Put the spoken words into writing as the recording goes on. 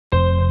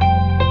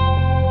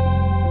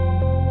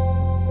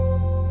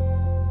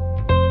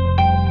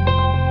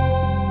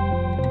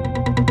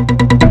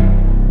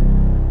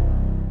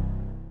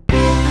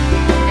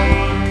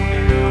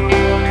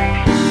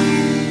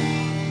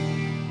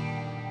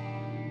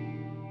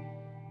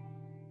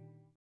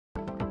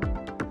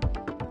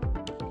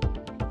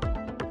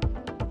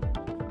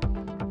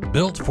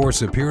Built for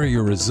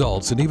superior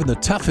results in even the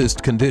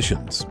toughest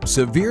conditions,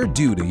 severe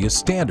duty is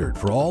standard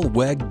for all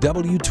WEG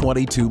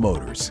W22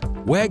 motors.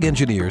 WEG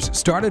engineers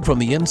started from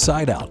the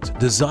inside out,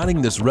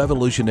 designing this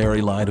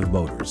revolutionary line of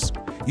motors.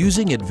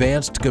 Using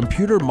advanced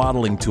computer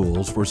modeling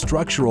tools for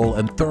structural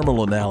and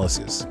thermal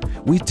analysis,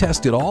 we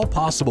tested all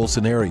possible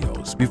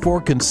scenarios before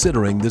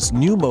considering this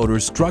new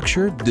motor's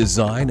structure,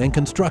 design, and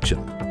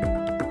construction.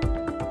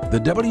 The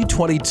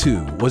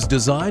W22 was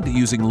designed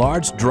using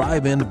large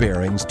drive-end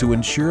bearings to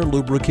ensure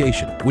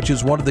lubrication, which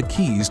is one of the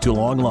keys to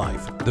long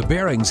life. The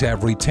bearings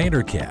have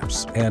retainer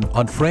caps, and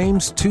on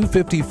frames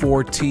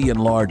 254T and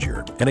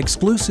larger, an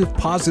exclusive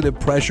positive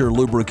pressure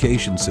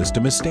lubrication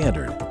system is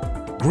standard.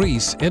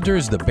 Grease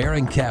enters the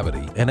bearing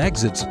cavity and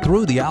exits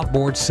through the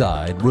outboard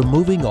side,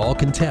 removing all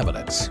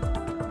contaminants.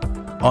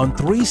 On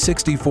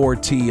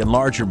 364T and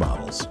larger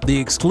models, the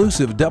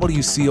exclusive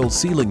W-Seal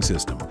sealing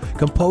system,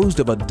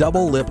 composed of a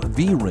double-lip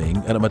V-ring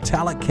and a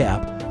metallic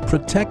cap,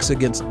 protects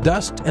against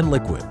dust and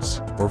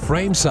liquids. For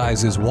frame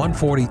sizes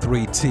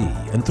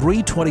 143T and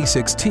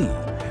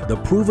 326T, the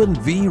proven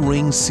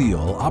V-ring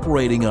seal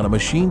operating on a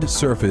machined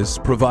surface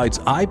provides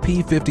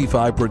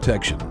IP55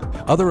 protection.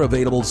 Other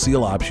available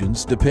seal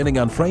options, depending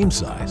on frame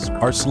size,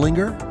 are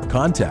Slinger,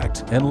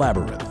 Contact, and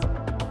Labyrinth.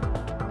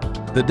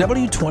 The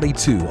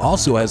W22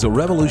 also has a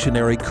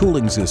revolutionary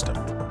cooling system,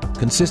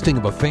 consisting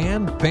of a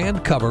fan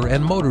cover,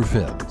 and motor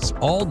fins,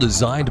 all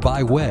designed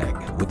by WEG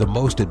with the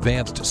most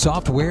advanced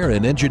software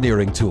and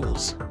engineering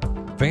tools.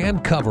 Fan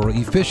cover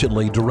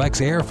efficiently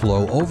directs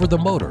airflow over the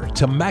motor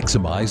to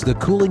maximize the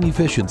cooling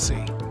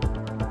efficiency.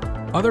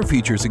 Other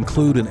features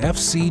include an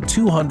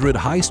FC200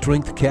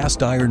 high-strength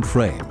cast iron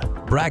frame,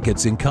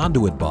 brackets in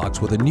conduit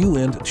box with a new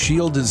end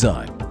shield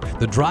design.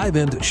 The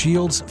drive-end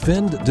shield's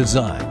finned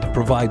design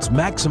provides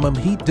maximum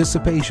heat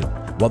dissipation,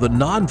 while the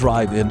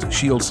non-drive-end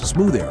shield's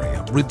smooth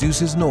area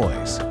reduces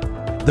noise.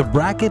 The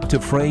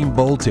bracket-to-frame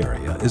bolt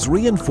area is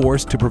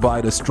reinforced to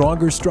provide a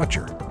stronger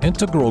structure.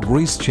 Integral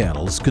grease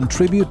channels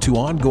contribute to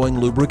ongoing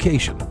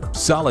lubrication.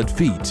 Solid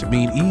feet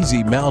mean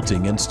easy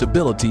mounting and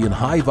stability in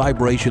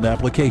high-vibration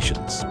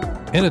applications.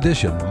 In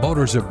addition,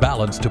 motors are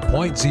balanced to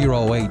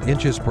 0.08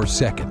 inches per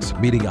second,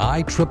 meeting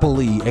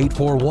IEEE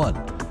 841,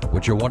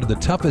 which are one of the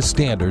toughest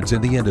standards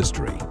in the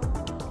industry.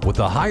 With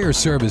a higher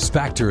service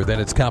factor than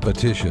its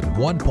competition,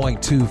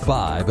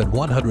 1.25 and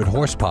 100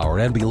 horsepower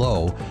and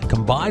below,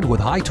 combined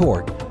with high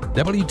torque,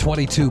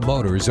 W22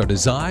 motors are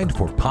designed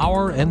for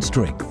power and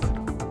strength.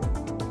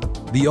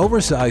 The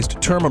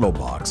oversized terminal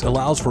box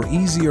allows for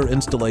easier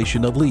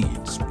installation of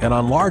leads, and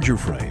on larger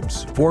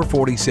frames,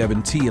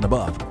 447T and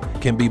above,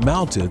 can be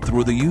mounted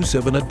through the use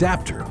of an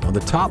adapter on the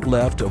top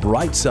left of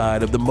right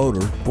side of the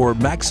motor for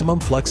maximum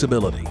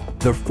flexibility.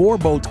 The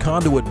 4-bolt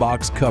conduit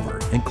box cover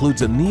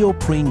includes a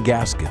neoprene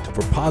gasket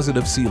for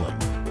positive sealing.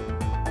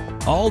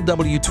 All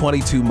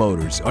W22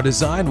 motors are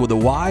designed with a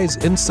WISE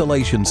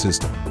insulation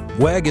system,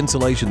 WEG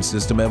Insulation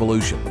System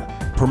Evolution,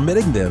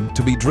 permitting them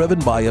to be driven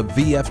by a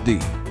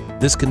VFD.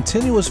 This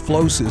continuous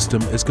flow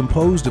system is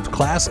composed of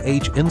Class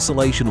H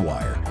insulation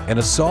wire and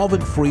a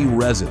solvent-free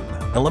resin,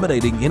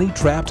 eliminating any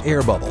trapped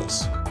air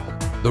bubbles.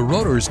 The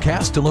rotor's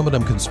cast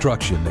aluminum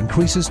construction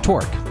increases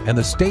torque, and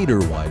the stator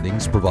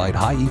windings provide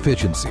high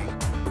efficiency.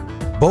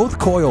 Both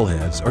coil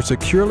heads are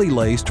securely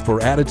laced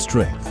for added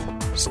strength.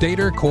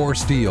 Stator core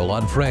steel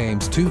on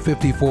frames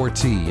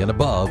 254T and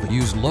above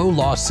use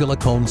low-loss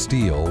silicone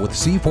steel with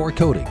C4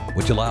 coating,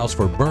 which allows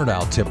for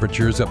burnout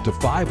temperatures up to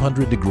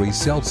 500 degrees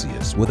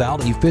Celsius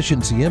without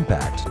efficiency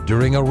impact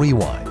during a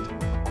rewind.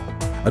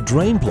 A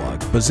drain plug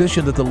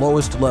positioned at the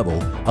lowest level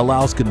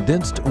allows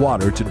condensed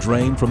water to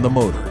drain from the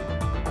motor.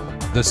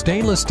 The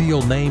stainless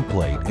steel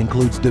nameplate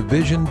includes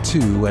Division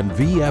 2 and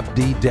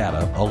VFD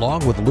data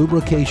along with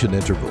lubrication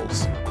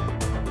intervals.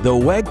 The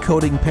WEG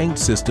coating paint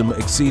system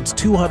exceeds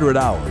 200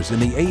 hours in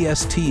the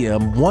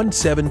ASTM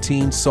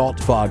 117 salt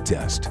fog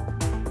test.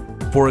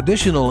 For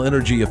additional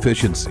energy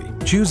efficiency,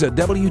 choose a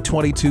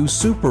W22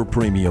 Super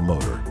Premium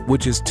motor,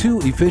 which is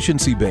 2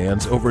 efficiency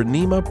bands over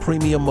NEMA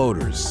Premium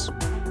motors.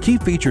 Key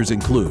features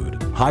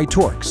include high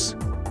torques,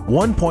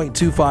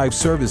 1.25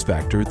 service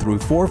factor through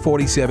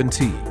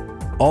 447T,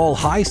 all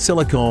high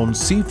silicone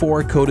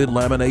C4 coated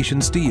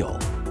lamination steel,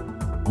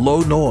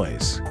 low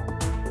noise,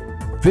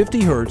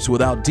 50 Hz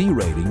without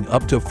derating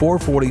up to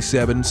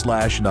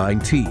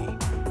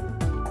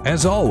 447/9T.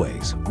 As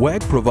always,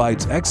 WEG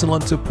provides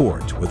excellent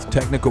support with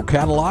technical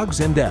catalogs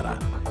and data,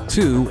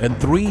 2 and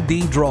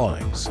 3D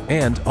drawings,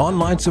 and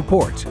online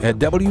support at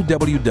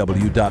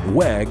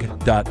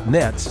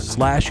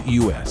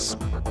www.weg.net/US.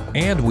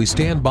 And we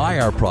stand by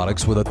our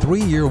products with a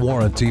 3-year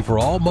warranty for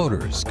all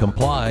motors,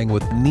 complying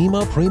with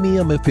NEMA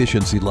premium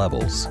efficiency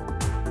levels.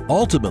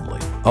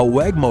 Ultimately, a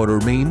WEG motor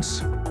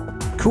means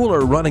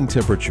cooler running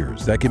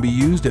temperatures that can be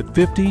used at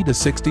 50 to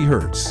 60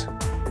 Hz,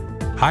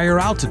 higher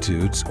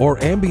altitudes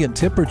or ambient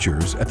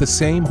temperatures at the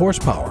same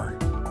horsepower,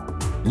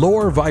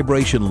 lower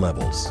vibration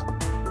levels,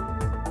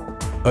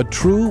 a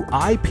true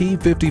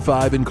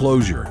IP55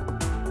 enclosure.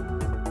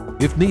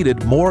 If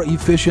needed, more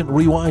efficient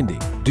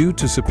rewinding due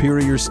to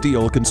superior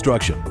steel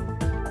construction,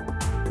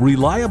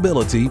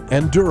 reliability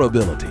and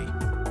durability.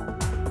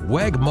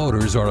 WEG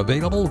motors are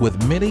available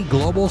with many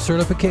global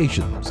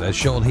certifications as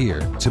shown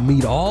here to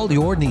meet all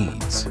your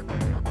needs.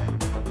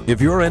 If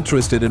you're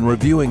interested in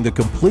reviewing the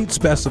complete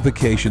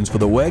specifications for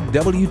the WEG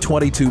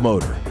W22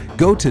 motor,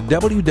 go to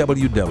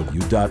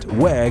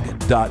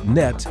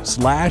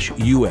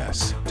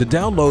www.weg.net/US to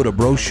download a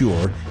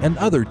brochure and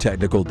other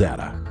technical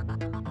data.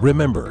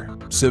 Remember,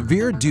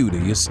 severe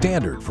duty is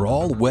standard for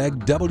all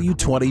WEG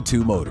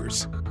W22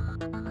 motors.